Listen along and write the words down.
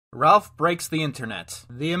Ralph Breaks the Internet.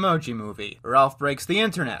 The Emoji Movie. Ralph Breaks the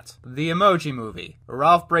Internet. The Emoji Movie.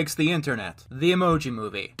 Ralph Breaks the Internet. The Emoji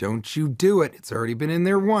Movie. Don't you do it. It's already been in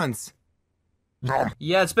there once.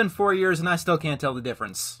 Yeah, it's been 4 years and I still can't tell the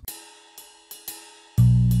difference.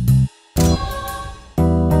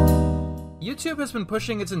 YouTube has been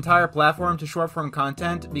pushing its entire platform to short-form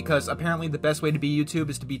content because apparently the best way to be YouTube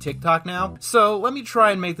is to be TikTok now. So let me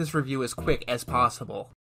try and make this review as quick as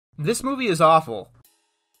possible. This movie is awful.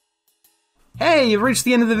 Hey, you've reached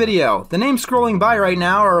the end of the video. The names scrolling by right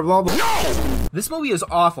now are of all the— No! This movie is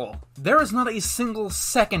awful. There is not a single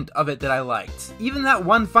second of it that I liked. Even that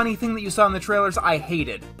one funny thing that you saw in the trailers, I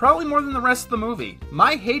hated. Probably more than the rest of the movie.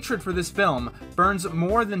 My hatred for this film burns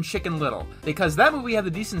more than Chicken Little, because that movie had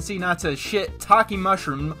the decency not to shit Taki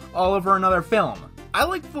Mushroom all over another film. I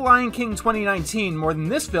liked The Lion King 2019 more than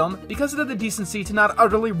this film because it had the decency to not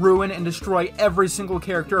utterly ruin and destroy every single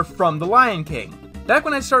character from The Lion King. Back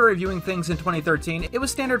when I started reviewing things in 2013, it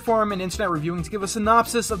was standard form in internet reviewing to give a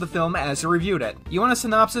synopsis of the film as you reviewed it. You want a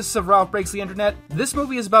synopsis of Ralph Breaks the Internet? This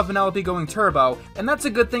movie is about Vanellope going turbo, and that's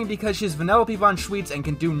a good thing because she's Vanellope von Schweetz and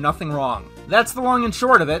can do nothing wrong. That's the long and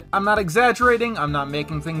short of it. I'm not exaggerating, I'm not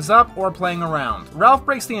making things up, or playing around. Ralph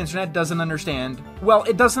Breaks the Internet doesn't understand. Well,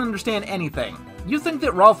 it doesn't understand anything. You think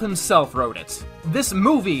that Ralph himself wrote it. This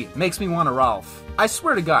movie makes me want a Ralph. I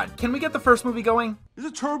swear to God, can we get the first movie going? Is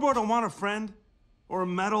it Turbo to want a friend? Or a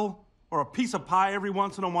medal? Or a piece of pie every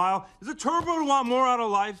once in a while? Is it Turbo to want more out of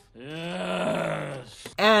life? Yes.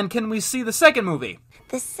 And can we see the second movie?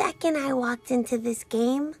 The second I walked into this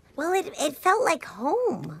game, well, it felt like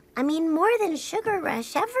home. I mean, more than Sugar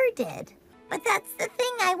Rush ever did. But that's the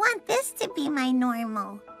thing, I want this to be my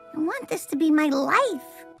normal. I want this to be my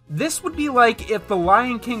life. This would be like if the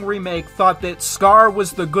Lion King remake thought that Scar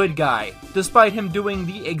was the good guy, despite him doing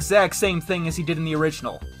the exact same thing as he did in the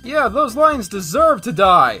original. Yeah, those lions deserve to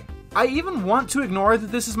die! I even want to ignore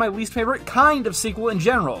that this is my least favorite kind of sequel in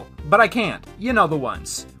general, but I can't. You know the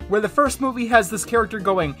ones. Where the first movie has this character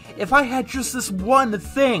going, if I had just this one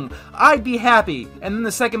thing, I'd be happy, and then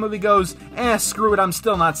the second movie goes, screw it, I'm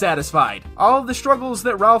still not satisfied. All of the struggles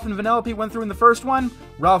that Ralph and Vanellope went through in the first one,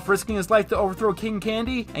 Ralph risking his life to overthrow King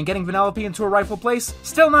Candy and getting Vanellope into a rightful place,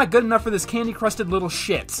 still not good enough for this candy-crusted little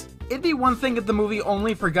shit. It'd be one thing if the movie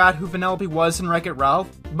only forgot who Vanellope was in Wreck-It Ralph,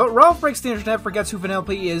 but Ralph Breaks the Internet forgets who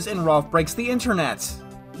Vanellope is in Ralph Breaks the Internet.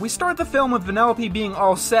 We start the film with Vanellope being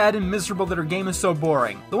all sad and miserable that her game is so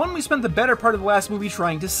boring, the one we spent the better part of the last movie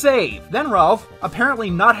trying to save. Then Ralph, apparently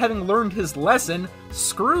not having learned his lesson,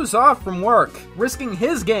 screws off from work, risking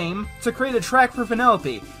his game to create a track for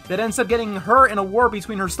Vanellope that ends up getting her in a war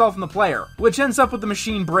between herself and the player, which ends up with the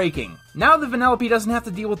machine breaking. Now that Vanellope doesn't have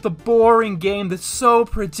to deal with the boring game that's so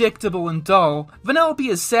predictable and dull, Vanellope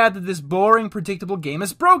is sad that this boring, predictable game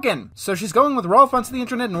is broken, so she's going with Ralph onto the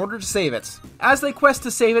internet in order to save it. As they quest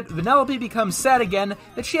to save it, Vanellope becomes sad again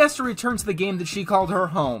that she has to return to the game that she called her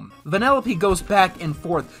home. Vanellope goes back and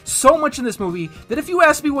forth so much in this movie that if you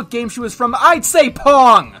asked me what game she was from, I'd say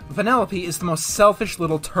Pong! Vanellope is the most selfish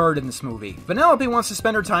little turd in this movie. Vanellope wants to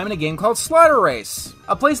spend her time in a game called Slaughter Race,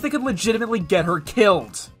 a place that could legitimately get her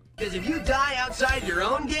killed. Because if you die outside your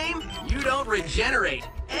own game, you don't regenerate.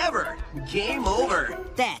 Ever. Game over.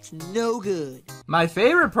 That's no good. My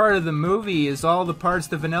favorite part of the movie is all the parts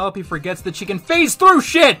that Vanellope forgets that she can phase through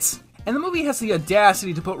shit! And the movie has the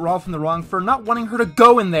audacity to put Ralph in the wrong for not wanting her to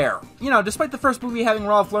go in there. You know, despite the first movie having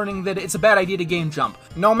Ralph learning that it's a bad idea to game jump,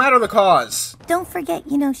 no matter the cause. Don't forget,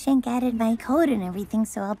 Shank added my code and everything,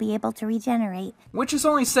 so I'll be able to regenerate. Which is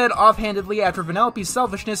only said offhandedly after Vanellope's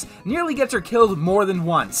selfishness nearly gets her killed more than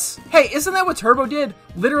once. Hey, isn't that what Turbo did?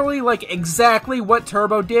 Literally, exactly what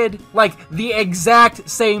Turbo did? The exact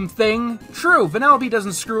same thing? True, Vanellope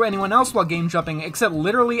doesn't screw anyone else while game jumping, except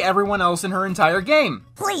literally everyone else in her entire game.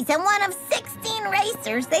 Please, I'm one of 16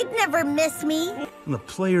 racers. They'd never miss me. And the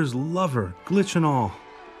players love her, glitch and all.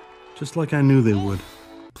 Just like I knew they would.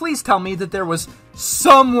 Please tell me that there was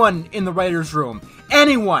someone in the writer's room,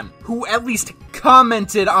 anyone, who at least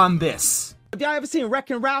commented on this. Have y'all ever seen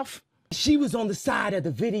Wreck-It Ralph? She was on the side of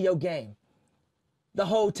the video game the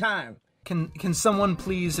whole time. Can someone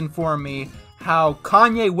please inform me how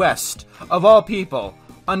Kanye West, of all people,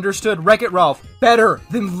 understood Wreck-It Ralph better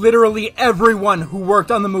than literally everyone who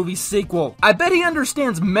worked on the movie's sequel? I bet he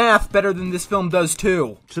understands math better than this film does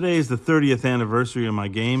too. Today is the 30th anniversary of my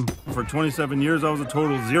game. For 27 years, I was a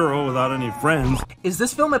total zero without any friends. Is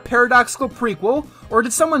this film a paradoxical prequel, Or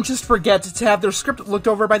did someone just forget to have their script looked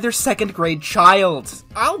over by their second grade child?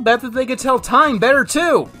 I'll bet that they could tell time better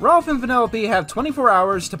too! Ralph and Vanellope have 24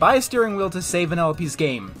 hours to buy a steering wheel to save Vanellope's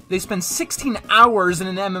game. They spend 16 hours in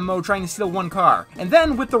an MMO trying to steal one car, and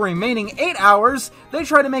then with the remaining 8 hours, they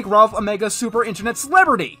try to make Ralph a mega super internet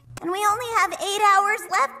celebrity. And we only have 8 hours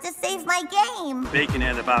left to save my game. Baking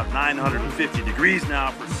at about 950 degrees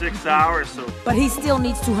now for 6 hours, so... But he still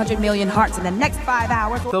needs 200 million hearts in the next 5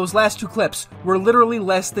 hours. Those last two clips were literally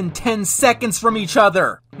less than 10 seconds from each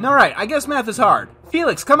other. Alright, I guess math is hard.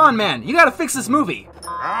 Felix, come on man, you gotta fix this movie.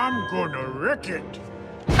 I'm gonna wreck it.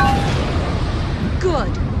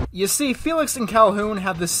 Good. You see, Felix and Calhoun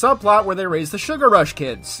have this subplot where they raise the Sugar Rush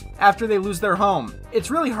kids after they lose their home.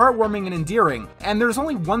 It's really heartwarming and endearing, and there's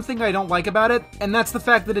only one thing I don't like about it, and that's the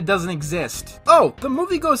fact that it doesn't exist. Oh, the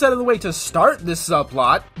movie goes out of the way to start this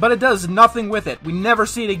subplot, but it does nothing with it. We never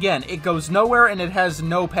see it again. It goes nowhere and it has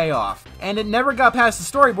no payoff. And it never got past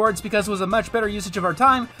the storyboards because it was a much better usage of our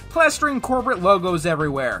time, plastering corporate logos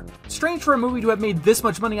everywhere. Strange for a movie to have made this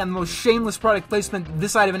much money on the most shameless product placement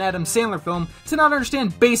this side of an Adam Sandler film to not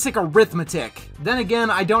understand basic arithmetic. Then again,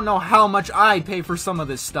 I don't know how much I'd pay for some of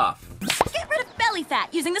this stuff. Get rid of belly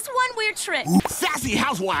fat using this one weird trick. Sassy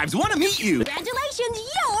housewives want to meet you. Congratulations,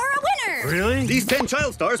 you're a winner. Really? These 10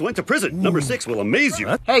 child stars went to prison. Number 6 will amaze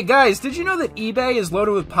you. Hey guys, did you know that eBay is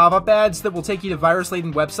loaded with pop-up ads that will take you to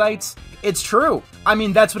virus-laden websites? It's true. I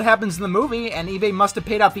mean, that's what happens in the movie, and eBay must have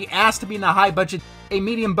paid out the ass to be in a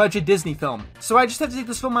medium-budget Disney film. So I just have to take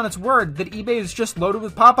this film on its word that eBay is just loaded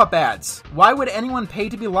with pop-up ads. Why would anyone pay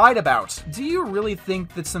to be lied about? Do you really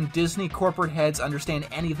think that some Disney corporate heads understand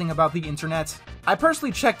anything about the internet? I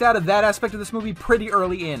personally checked out of that aspect of this movie pretty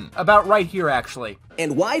early in. About right here, actually.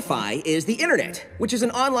 And Wi-Fi is the internet, which is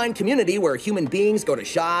an online community where human beings go to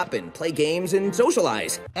shop and play games and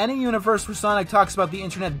socialize. Any universe where Sonic talks about the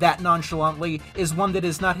internet that nonchalantly is one that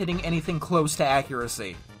is not hitting anything close to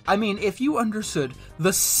accuracy. I mean, if you understood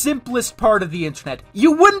the simplest part of the internet,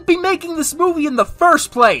 you wouldn't be making this movie in the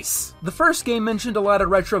first place! The first game mentioned a lot of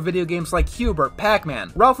retro video games like Hubert,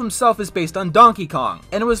 Pac-Man. Ralph himself is based on Donkey Kong,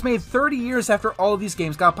 and it was made 30 years after all of these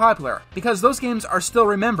games got popular, because those games are still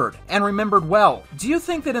remembered, and remembered well. Do you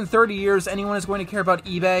think that in 30 years anyone is going to care about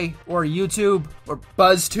eBay, or YouTube, or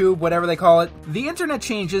BuzzTube, whatever they call it? The internet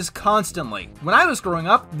changes constantly. When I was growing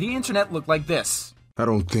up, the internet looked like this. I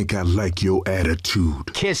don't think I like your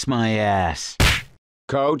attitude. Kiss my ass.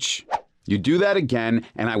 Coach, you do that again,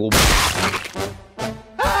 and I will...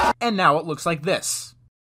 And now it looks like this.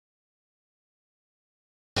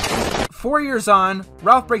 4 years on,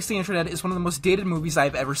 Ralph Breaks the Internet is one of the most dated movies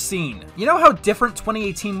I've ever seen. You know how different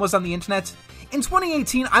 2018 was on the internet? In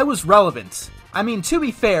 2018, I was relevant. I mean, to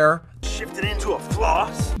be fair, Shifted into a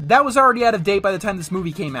floss? that was already out of date by the time this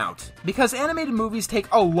movie came out. Because animated movies take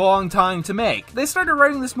a long time to make. They started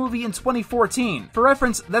writing this movie in 2014. For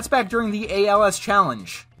reference, that's back during the ALS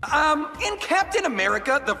Challenge. In Captain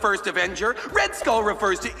America, the First Avenger, Red Skull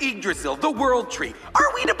refers to Yggdrasil, the World Tree.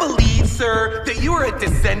 Are we to believe, sir, that you are a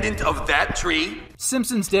descendant of that tree?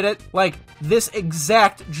 Simpsons did it, like, this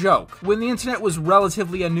exact joke, when the internet was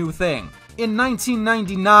relatively a new thing. In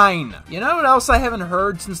 1999. You know what else I haven't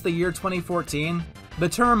heard since the year 2014? The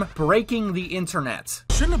term breaking the internet.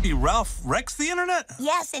 Shouldn't it be Ralph Wrecks the Internet?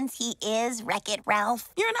 Yeah, since he is Wreck-It Ralph.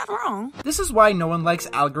 You're not wrong. This is why no one likes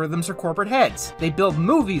algorithms or corporate heads. They build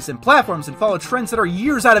movies and platforms and follow trends that are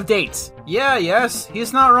years out of date. Yeah, yes,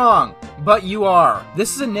 he's not wrong. But you are.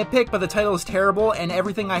 This is a nitpick, but the title is terrible and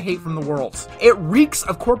everything I hate from the world. It reeks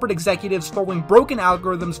of corporate executives following broken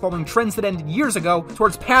algorithms, following trends that ended years ago,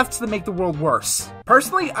 towards paths that make the world worse.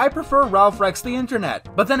 Personally, I prefer Ralph Wrecks the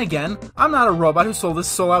Internet. But then again, I'm not a robot who sold his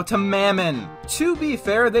soul out to Mammon. To be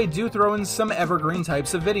fair, they do throw in some evergreen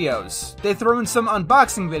types of videos. They throw in some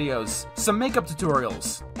unboxing videos, some makeup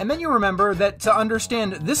tutorials. And then you remember that to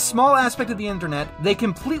understand this small aspect of the internet, they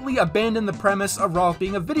completely abandon the premise of Ralph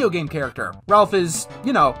being a video game character. Ralph is,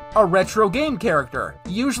 you know, a retro game character,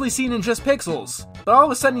 usually seen in just pixels. But all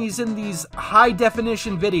of a sudden he's in these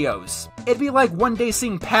high-definition videos. It'd be like one day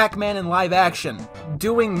seeing Pac-Man in live action,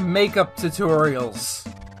 doing makeup tutorials.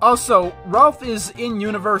 Also, Ralph is,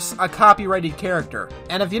 in-universe, a copyrighted character.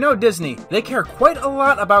 And if you know Disney, they care quite a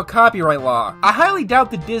lot about copyright law. I highly doubt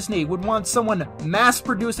that Disney would want someone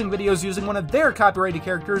mass-producing videos using one of their copyrighted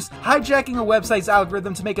characters, hijacking a website's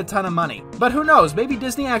algorithm to make a ton of money. But who knows, maybe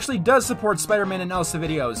Disney actually does support Spider-Man and Elsa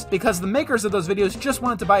videos, because the makers of those videos just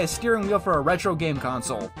wanted to buy a steering wheel for a retro game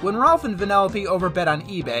console. When Ralph and Vanellope overbet on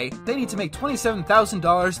eBay, they need to make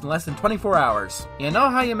 $27,000 in less than 24 hours. You know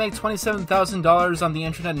how you make $27,000 on the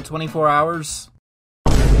internet in 24 hours?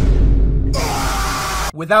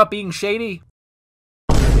 Without being shady?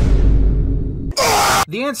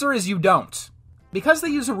 The answer is you don't. Because they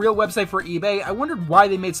use a real website for eBay, I wondered why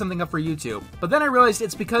they made something up for YouTube. But then I realized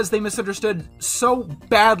it's because they misunderstood so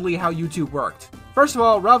badly how YouTube worked. First of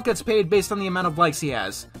all, Ralph gets paid based on the amount of likes he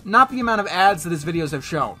has, not the amount of ads that his videos have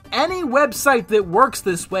shown. Any website that works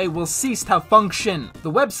this way will cease to function.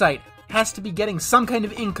 The website has to be getting some kind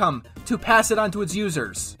of income to pass it on to its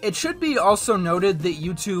users. It should be also noted that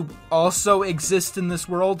YouTube also exists in this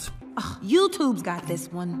world. Oh, YouTube's got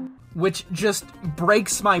this one. Which just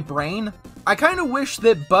breaks my brain. I kinda wish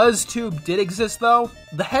that BuzzTube did exist though.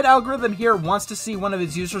 The head algorithm here wants to see one of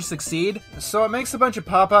its users succeed, so it makes a bunch of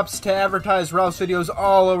pop-ups to advertise Ralph's videos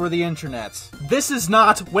all over the internet. This is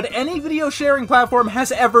not what any video sharing platform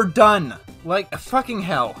has ever done. Like, fucking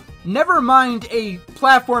hell. Never mind a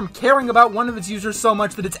platform caring about one of its users so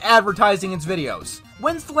much that it's advertising its videos.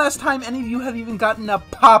 When's the last time any of you have even gotten a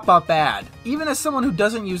pop-up ad? Even as someone who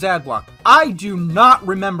doesn't use AdBlock, I do not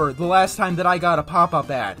remember the last time that I got a pop-up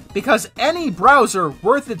ad. Because any browser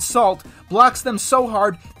worth its salt blocks them so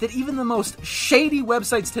hard that even the most shady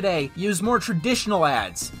websites today use more traditional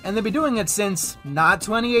ads. And they've been doing it since not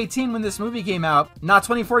 2018 when this movie came out, not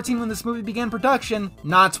 2014 when this movie began production,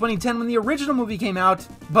 not 2010 when the original movie came out,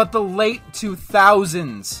 but the late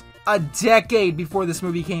 2000s. A decade before this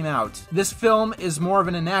movie came out. This film is more of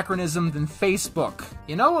an anachronism than Facebook.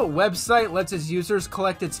 You know what website lets its users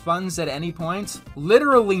collect its funds at any point?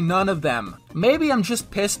 Literally none of them. Maybe I'm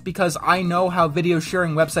just pissed because I know how video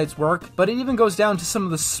sharing websites work, but it even goes down to some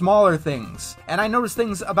of the smaller things. And I notice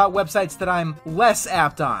things about websites that I'm less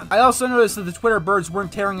apt on. I also noticed that the Twitter birds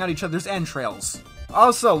weren't tearing out each other's entrails.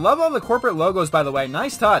 Also, love all the corporate logos, by the way.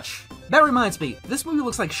 Nice touch. That reminds me, this movie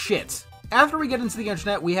looks like shit. After we get into the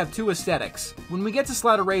internet, we have two aesthetics. When we get to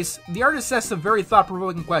Slaughter Race, the artist asks a very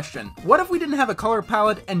thought-provoking question. What if we didn't have a color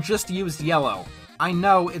palette and just used yellow? I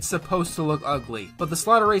know it's supposed to look ugly, but the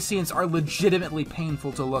Slaughter Race scenes are legitimately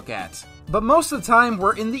painful to look at. But most of the time,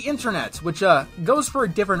 we're in the internet, which goes for a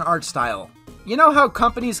different art style. You know how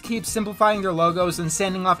companies keep simplifying their logos and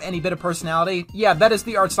sanding off any bit of personality? Yeah, that is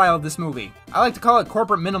the art style of this movie. I like to call it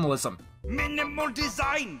corporate minimalism. Minimal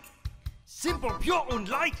design! Simple, pure and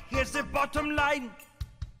light, here's the bottom line.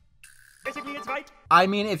 Basically, it's right. I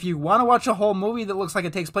mean, if you want to watch a whole movie that looks like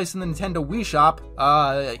it takes place in the Nintendo Wii shop,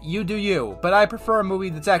 you do you. But I prefer a movie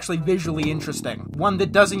that's actually visually interesting. One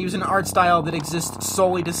that doesn't use an art style that exists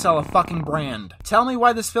solely to sell a fucking brand. Tell me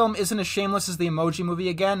why this film isn't as shameless as the Emoji Movie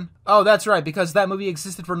again? Oh, that's right, because that movie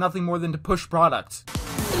existed for nothing more than to push product.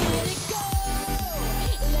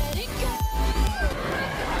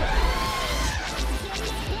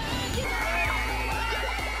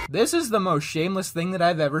 This is the most shameless thing that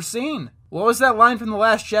I've ever seen. What was that line from The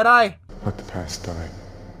Last Jedi? Let the past die.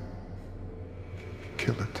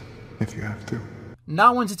 Kill it, if you have to.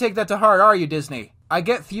 Not one to take that to heart, are you, Disney? I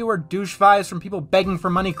get fewer douche vibes from people begging for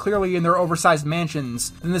money clearly in their oversized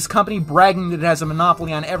mansions than this company bragging that it has a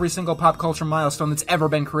monopoly on every single pop culture milestone that's ever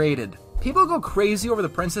been created. People go crazy over the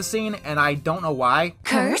princess scene, and I don't know why.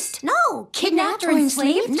 Cursed? No. Kidnapped or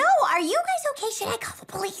enslaved? No. Are you guys okay? Should I call the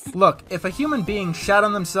police? Look, if a human being shat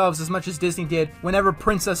on themselves as much as Disney did whenever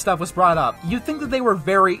princess stuff was brought up, you'd think that they were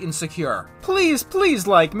very insecure. Please, please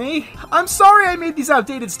like me. I'm sorry I made these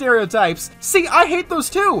outdated stereotypes. See, I hate those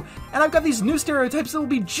too. And I've got these new stereotypes that will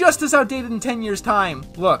be just as outdated in 10 years' time.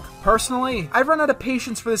 Look, personally, I've run out of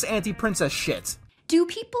patience for this anti-princess shit. Do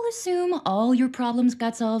people assume all your problems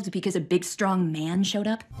got solved because a big strong man showed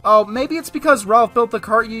up? Oh, maybe it's because Ralph built the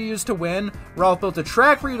cart you used to win, Ralph built a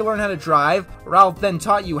track for you to learn how to drive, Ralph then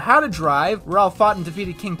taught you how to drive, Ralph fought and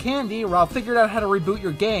defeated King Candy, Ralph figured out how to reboot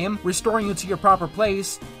your game, restoring you to your proper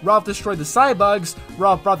place, Ralph destroyed the cybugs,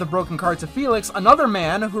 Ralph brought the broken cart to Felix, another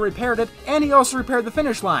man who repaired it, and he also repaired the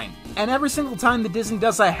finish line. And every single time that Disney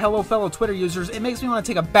does a hello fellow Twitter users, it makes me want to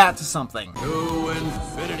take a bat to something. To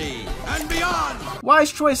infinity and beyond!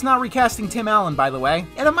 Wise choice not recasting Tim Allen, by the way.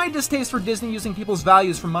 And if my distaste for Disney using people's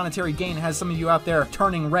values for monetary gain has some of you out there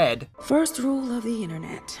turning red. First rule of the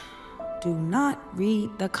internet. Do not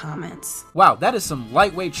read the comments. Wow, that is some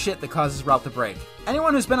lightweight shit that causes Ralph to break.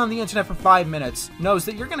 Anyone who's been on the internet for 5 minutes knows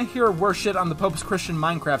that you're gonna hear worse shit on the Pope's Christian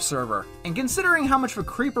Minecraft server. And considering how much of a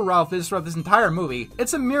creeper Ralph is throughout this entire movie,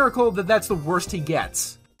 it's a miracle that that's the worst he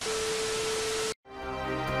gets.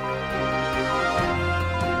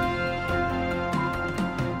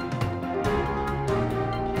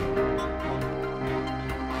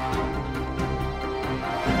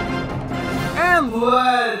 And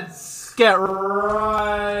let's get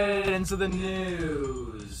right into the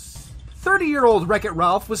news. 30-year-old Wreck-It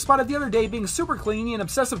Ralph was spotted the other day being super clingy and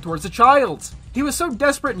obsessive towards a child. He was so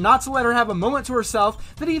desperate not to let her have a moment to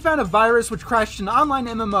herself that he found a virus which crashed an online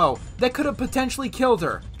MMO that could have potentially killed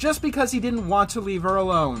her, just because he didn't want to leave her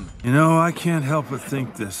alone. You know, I can't help but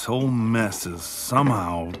think this whole mess is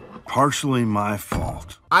somehow partially my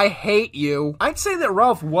fault. I hate you. I'd say that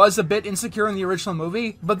Ralph was a bit insecure in the original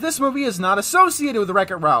movie, but this movie is not associated with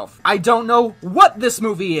Wreck-It Ralph. I don't know what this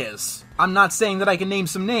movie is. I'm not saying that I can name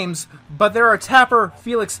some names, but there are Tapper,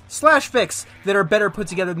 Felix, /Fix that are better put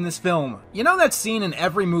together than this film. You know that scene in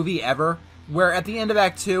every movie ever? Where at the end of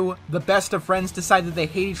Act 2, the best of friends decide that they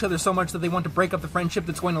hate each other so much that they want to break up the friendship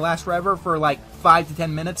that's going to last forever for like 5 to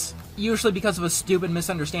 10 minutes? Usually because of a stupid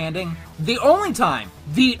misunderstanding. The only time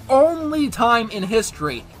in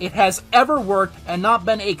history it has ever worked and not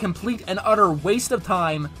been a complete and utter waste of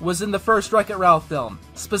time was in the first Wreck-It Ralph film.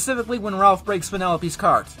 Specifically when Ralph breaks Vanellope's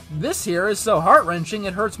cart. This here is so heart-wrenching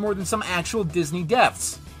it hurts more than some actual Disney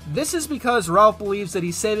deaths. This is because Ralph believes that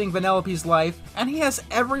he's saving Vanellope's life, and he has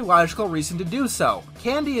every logical reason to do so.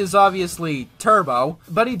 Candy is obviously Turbo,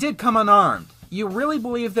 but he did come unarmed. You really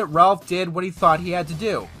believe that Ralph did what he thought he had to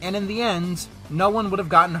do, and in the end, no one would have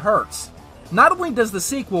gotten hurt. Not only does the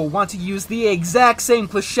sequel want to use the exact same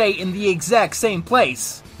cliche in the exact same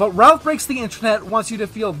place, but Ralph Breaks the Internet wants you to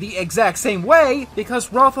feel the exact same way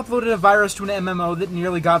because Ralph uploaded a virus to an MMO that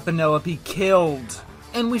nearly got Vanellope killed.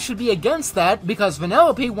 And we should be against that because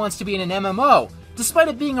Vanellope wants to be in an MMO, despite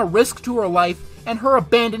it being a risk to her life and her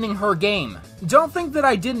abandoning her game. Don't think that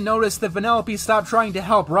I didn't notice that Vanellope stopped trying to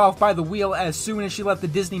help Ralph by the wheel as soon as she left the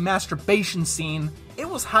Disney masturbation scene. It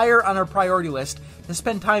was higher on her priority list to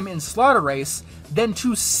spend time in Slaughter Race than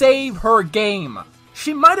to save her game.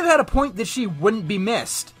 She might have had a point that she wouldn't be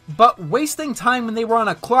missed, but wasting time when they were on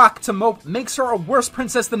a clock to mope makes her a worse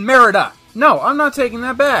princess than Merida. No, I'm not taking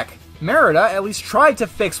that back. Merida at least tried to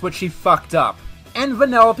fix what she fucked up. And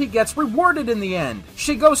Vanellope gets rewarded in the end.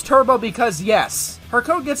 She goes Turbo because yes, her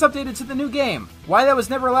code gets updated to the new game. Why that was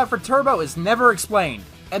never allowed for Turbo is never explained.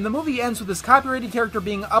 And the movie ends with this copyrighted character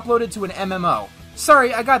being uploaded to an MMO.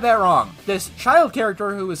 Sorry, I got that wrong. This child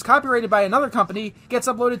character who is copyrighted by another company gets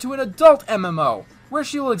uploaded to an adult MMO, where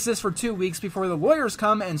she will exist for 2 weeks before the lawyers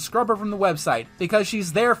come and scrub her from the website, because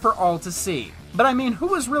she's there for all to see. But I mean, who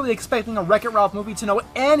was really expecting a Wreck-It Ralph movie to know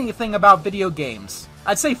anything about video games?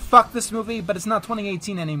 I'd say fuck this movie, but it's not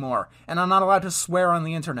 2018 anymore, and I'm not allowed to swear on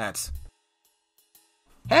the internet.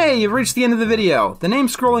 Hey, you've reached the end of the video. The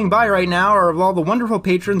names scrolling by right now are of all the wonderful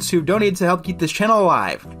patrons who've donated to help keep this channel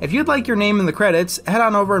alive. If you'd like your name in the credits, head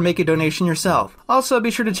on over and make a donation yourself. Also,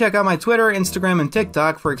 be sure to check out my Twitter, Instagram, and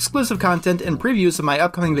TikTok for exclusive content and previews of my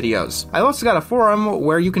upcoming videos. I've also got a forum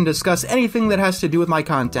where you can discuss anything that has to do with my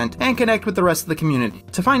content and connect with the rest of the community.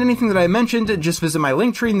 To find anything that I mentioned, just visit my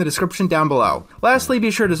link tree in the description down below. Lastly,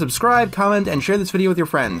 be sure to subscribe, comment, and share this video with your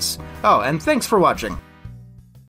friends. Oh, and thanks for watching.